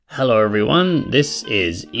Hello everyone, this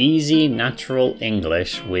is Easy Natural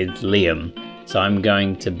English with Liam. So I'm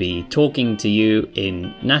going to be talking to you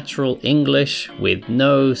in natural English with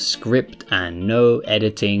no script and no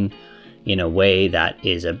editing in a way that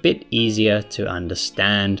is a bit easier to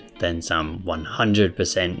understand than some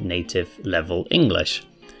 100% native level English.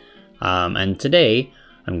 And today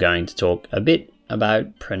I'm going to talk a bit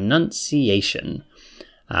about pronunciation.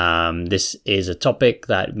 This is a topic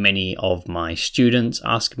that many of my students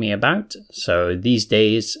ask me about. So these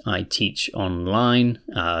days I teach online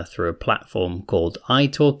through a platform called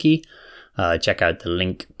italki. Check out the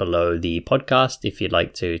link below the podcast if you'd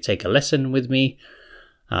like to take a lesson with me.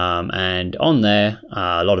 And on there,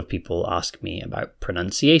 a lot of people ask me about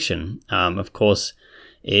pronunciation. Of course,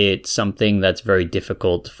 it's something that's very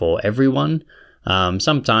difficult for everyone.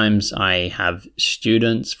 Sometimes I have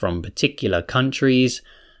students from particular countries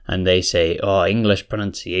and they say, English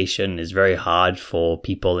pronunciation is very hard for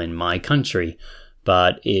people in my country,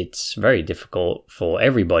 but it's very difficult for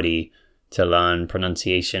everybody to learn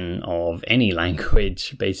pronunciation of any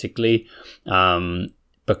language, basically,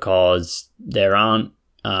 because there aren't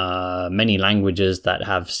many languages that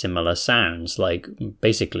have similar sounds. Like,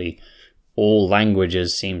 basically, all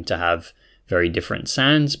languages seem to have very different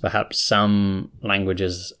sounds. Perhaps some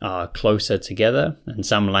languages are closer together and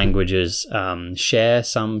some languages share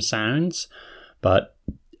some sounds, but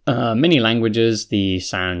many languages, the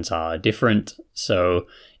sounds are different. So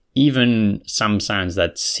even some sounds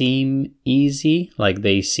that seem easy, like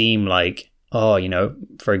they seem like,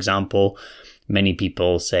 for example, many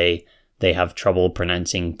people say they have trouble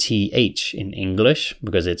pronouncing TH in English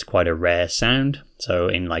because it's quite a rare sound. So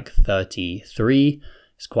in like 33,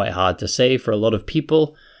 it's quite hard to say for a lot of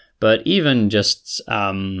people, but even just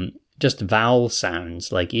vowel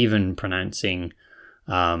sounds, like even pronouncing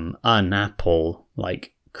an apple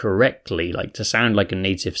like correctly, like to sound like a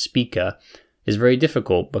native speaker, is very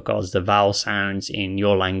difficult because the vowel sounds in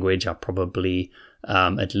your language are probably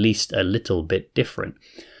at least a little bit different.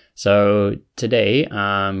 So today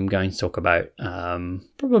I'm going to talk about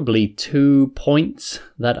probably 2 points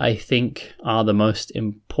that I think are the most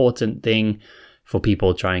important thing for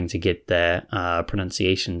people trying to get their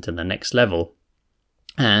pronunciation to the next level.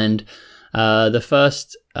 And the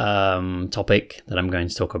first topic that I'm going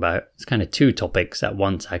to talk about, it's kind of 2 topics at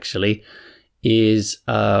once actually, is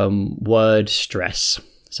word stress.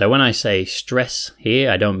 So when I say stress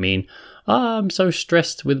here, I don't mean, I'm so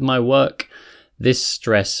stressed with my work. This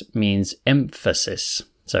stress means emphasis.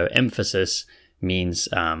 So emphasis means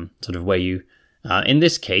sort of where you in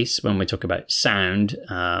this case, when we talk about sound,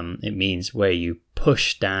 it means where you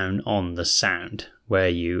push down on the sound, where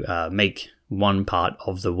you make one part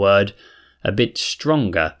of the word a bit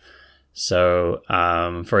stronger. So,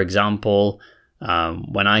 for example,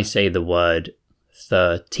 when I say the word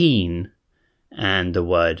 13 and the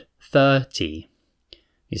word 30,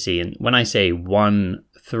 you see, and when I say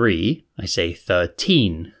 1-3, I say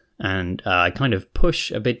 13, and I kind of push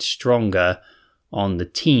a bit stronger on the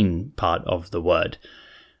teen part of the word.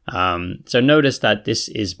 So notice that this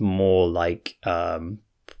is more like an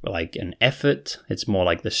effort. It's more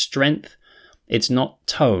like the strength. It's not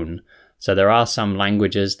tone. So there are some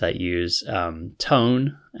languages that use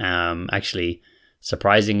tone. Actually,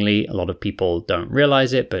 surprisingly, a lot of people don't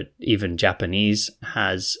realize it, but even Japanese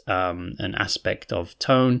has an aspect of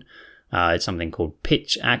tone. It's something called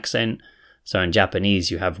pitch accent. So in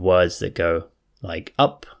Japanese, you have words that go like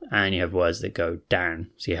up, and you have words that go down.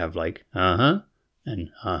 So you have like and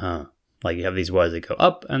like you have these words that go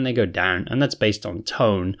up and they go down, and that's based on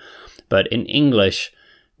tone. But in English,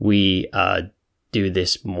 we do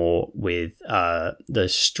this more with the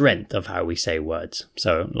strength of how we say words.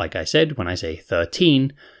 So like I said, when I say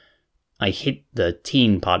 13, I hit the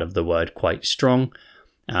teen part of the word quite strong.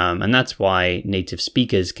 And that's why native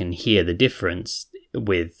speakers can hear the difference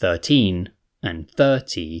with 13 and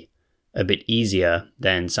 30 a bit easier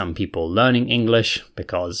than some people learning English,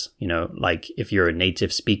 because, like if you're a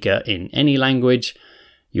native speaker in any language,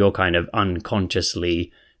 you're kind of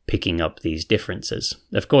unconsciously picking up these differences.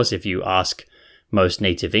 Of course, if you ask most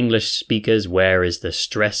native English speakers where is the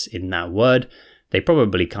stress in that word, they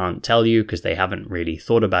probably can't tell you because they haven't really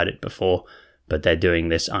thought about it before, but they're doing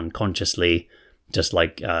this unconsciously, just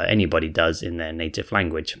like anybody does in their native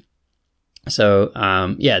language. So,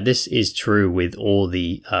 this is true with all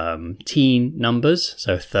the teen numbers.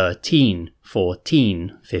 So 13,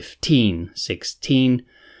 14, 15, 16.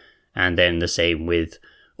 And then the same with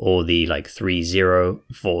all the 30,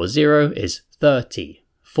 40 is 30,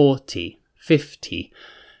 40, 50.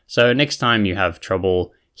 So next time you have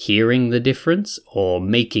trouble hearing the difference or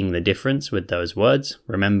making the difference with those words,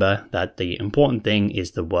 remember that the important thing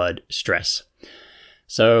is the word stress.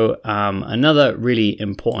 So another really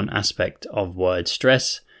important aspect of word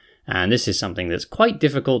stress, and this is something that's quite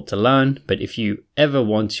difficult to learn, but if you ever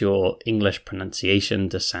want your English pronunciation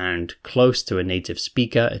to sound close to a native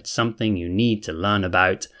speaker, it's something you need to learn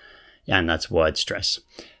about, and that's word stress.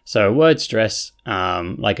 So word stress,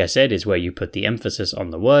 like I said, is where you put the emphasis on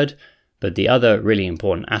the word. But the other really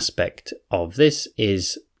important aspect of this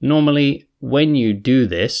is normally when you do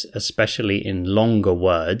this, especially in longer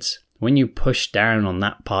words, when you push down on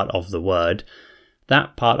that part of the word,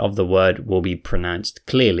 that part of the word will be pronounced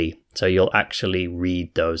clearly. So you'll actually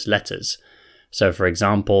read those letters. So for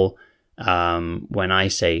example, when I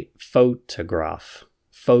say photograph,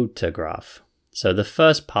 photograph. So the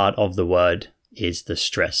first part of the word is the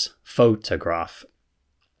stress, photograph.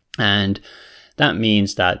 And that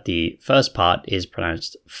means that the first part is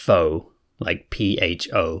pronounced pho, like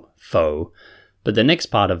P-H-O, pho. But the next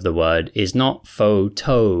part of the word is not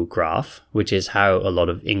photograph, which is how a lot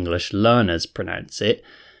of English learners pronounce it,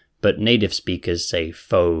 but native speakers say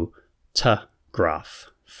photograph,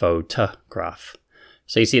 photograph.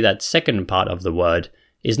 So you see that second part of the word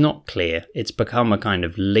is not clear. It's become a kind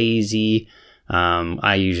of lazy,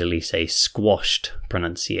 I usually say squashed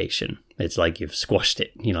pronunciation. It's like you've squashed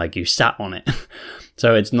it, like you sat on it.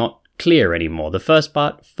 So it's not clear anymore. The first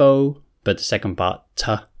part, fo, but the second part,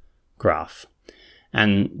 graph.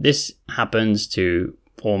 And this happens to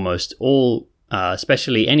almost all,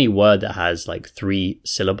 especially any word that has like 3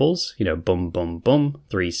 syllables, boom, boom, boom,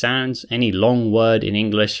 3 sounds. Any long word in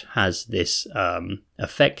English has this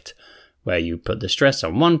effect where you put the stress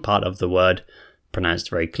on one part of the word,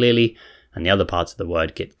 pronounced very clearly, and the other parts of the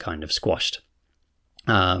word get kind of squashed.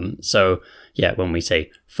 So when we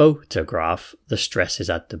say photograph, the stress is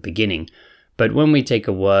at the beginning. But when we take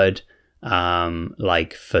a word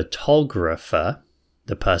like photographer,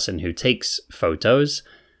 the person who takes photos,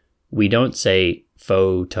 we don't say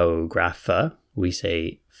photographer, we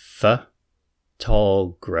say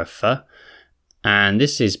photographer. And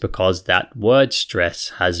this is because that word stress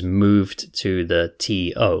has moved to the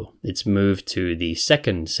TO. It's moved to the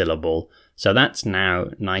second syllable. So that's now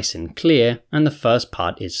nice and clear, and the first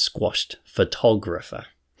part is squashed, photographer.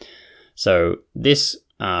 So this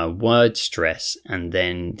word stress and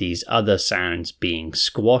then these other sounds being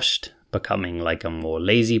squashed, becoming like a more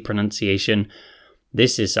lazy pronunciation,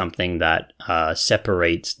 this is something that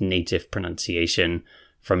separates native pronunciation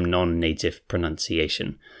from non-native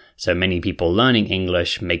pronunciation. So many people learning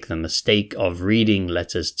English make the mistake of reading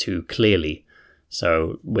letters too clearly.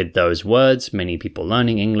 So with those words, many people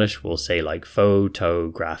learning English will say like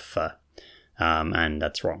photographer, and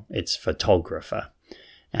that's wrong. It's photographer.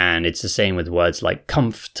 And it's the same with words like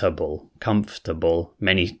comfortable, comfortable.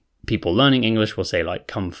 Many people learning English will say like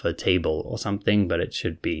comfortable or something, but it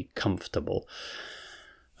should be comfortable.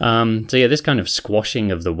 This kind of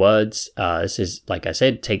squashing of the words, this is, like I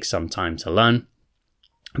said, takes some time to learn.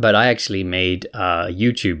 But I actually made a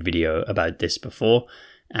YouTube video about this before,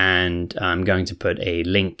 and I'm going to put a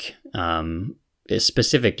link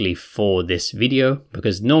specifically for this video,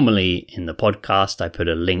 because normally in the podcast I put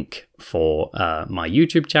a link for my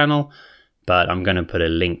YouTube channel, but I'm going to put a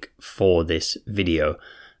link for this video.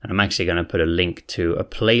 And I'm actually going to put a link to a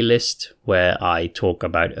playlist where I talk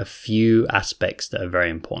about a few aspects that are very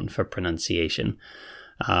important for pronunciation.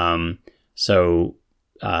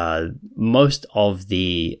 Most of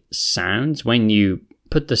the sounds, when you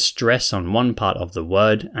put the stress on one part of the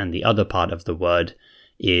word and the other part of the word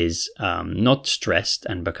is not stressed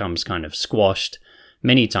and becomes kind of squashed,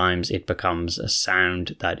 many times it becomes a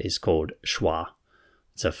sound that is called schwa.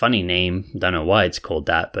 It's a funny name. Don't know why it's called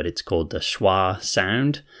that, but it's called the schwa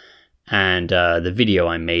sound. And the video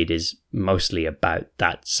I made is mostly about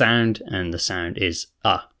that sound, and the sound is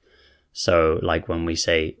So like when we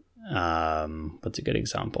say, what's a good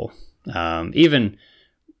example? Even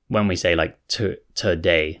when we say like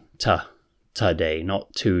today, today,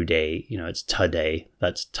 not today, it's today.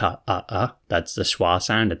 That's that's the schwa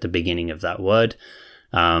sound at the beginning of that word.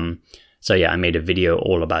 I made a video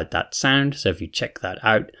all about that sound. So if you check that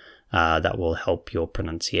out, that will help your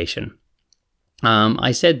pronunciation.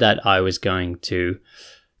 I said that I was going to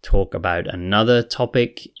talk about another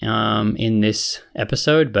topic in this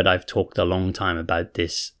episode, but I've talked a long time about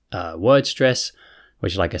this word stress,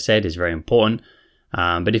 which, like I said, is very important.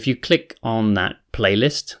 But if you click on that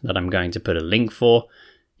playlist that I'm going to put a link for,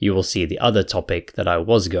 you will see the other topic that I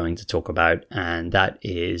was going to talk about, and that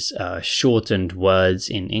is shortened words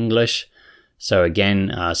in English. So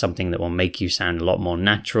again, something that will make you sound a lot more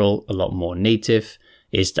natural, a lot more native.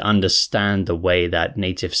 is to understand the way that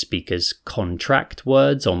native speakers contract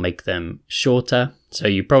words or make them shorter. So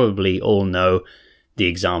you probably all know the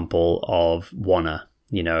example of wanna,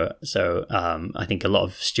 so I think a lot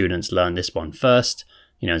of students learn this one first.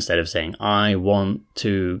 Instead of saying I want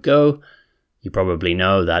to go, you probably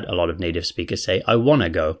know that a lot of native speakers say I wanna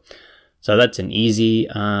go. So that's an easy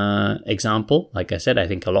example. Like I said, I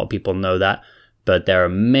think a lot of people know that, but there are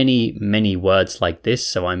many, many words like this.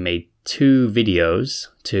 So I made 2 videos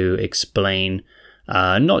to explain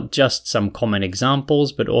not just some common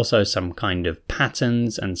examples, but also some kind of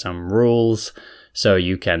patterns and some rules, so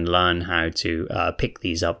you can learn how to pick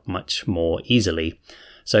these up much more easily.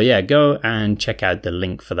 So yeah, go and check out the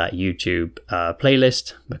link for that YouTube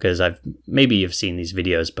playlist, because maybe you've seen these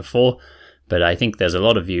videos before, but I think there's a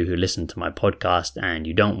lot of you who listen to my podcast and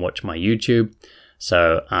you don't watch my YouTube.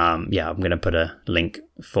 So I'm going to put a link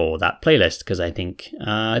for that playlist, because I think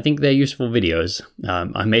they're useful videos.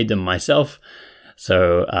 I made them myself.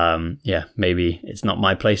 So maybe it's not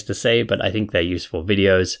my place to say, but I think they're useful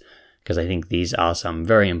videos, because I think these are some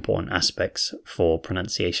very important aspects for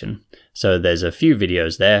pronunciation. So there's a few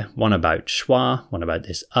videos there, one about schwa, one about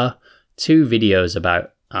this 2 videos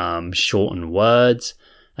about shortened words.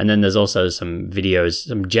 And then there's also some videos,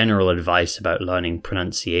 some general advice about learning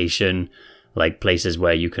pronunciation, like places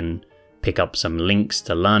where you can pick up some links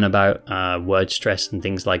to learn about word stress and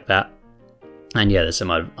things like that. And yeah, there's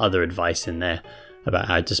some other advice in there about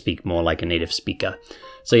how to speak more like a native speaker.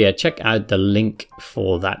 So yeah, check out the link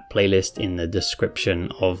for that playlist in the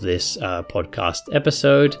description of this podcast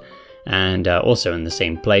episode. And also in the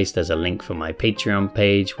same place, there's a link for my Patreon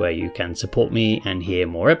page where you can support me and hear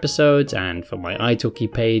more episodes, and for my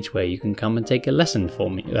italki page where you can come and take a lesson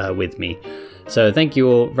with me. So thank you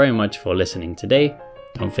all very much for listening today.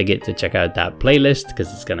 Don't forget to check out that playlist,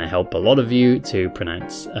 because it's going to help a lot of you to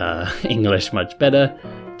pronounce English much better.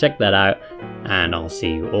 Check that out, and I'll see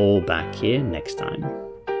you all back here next time.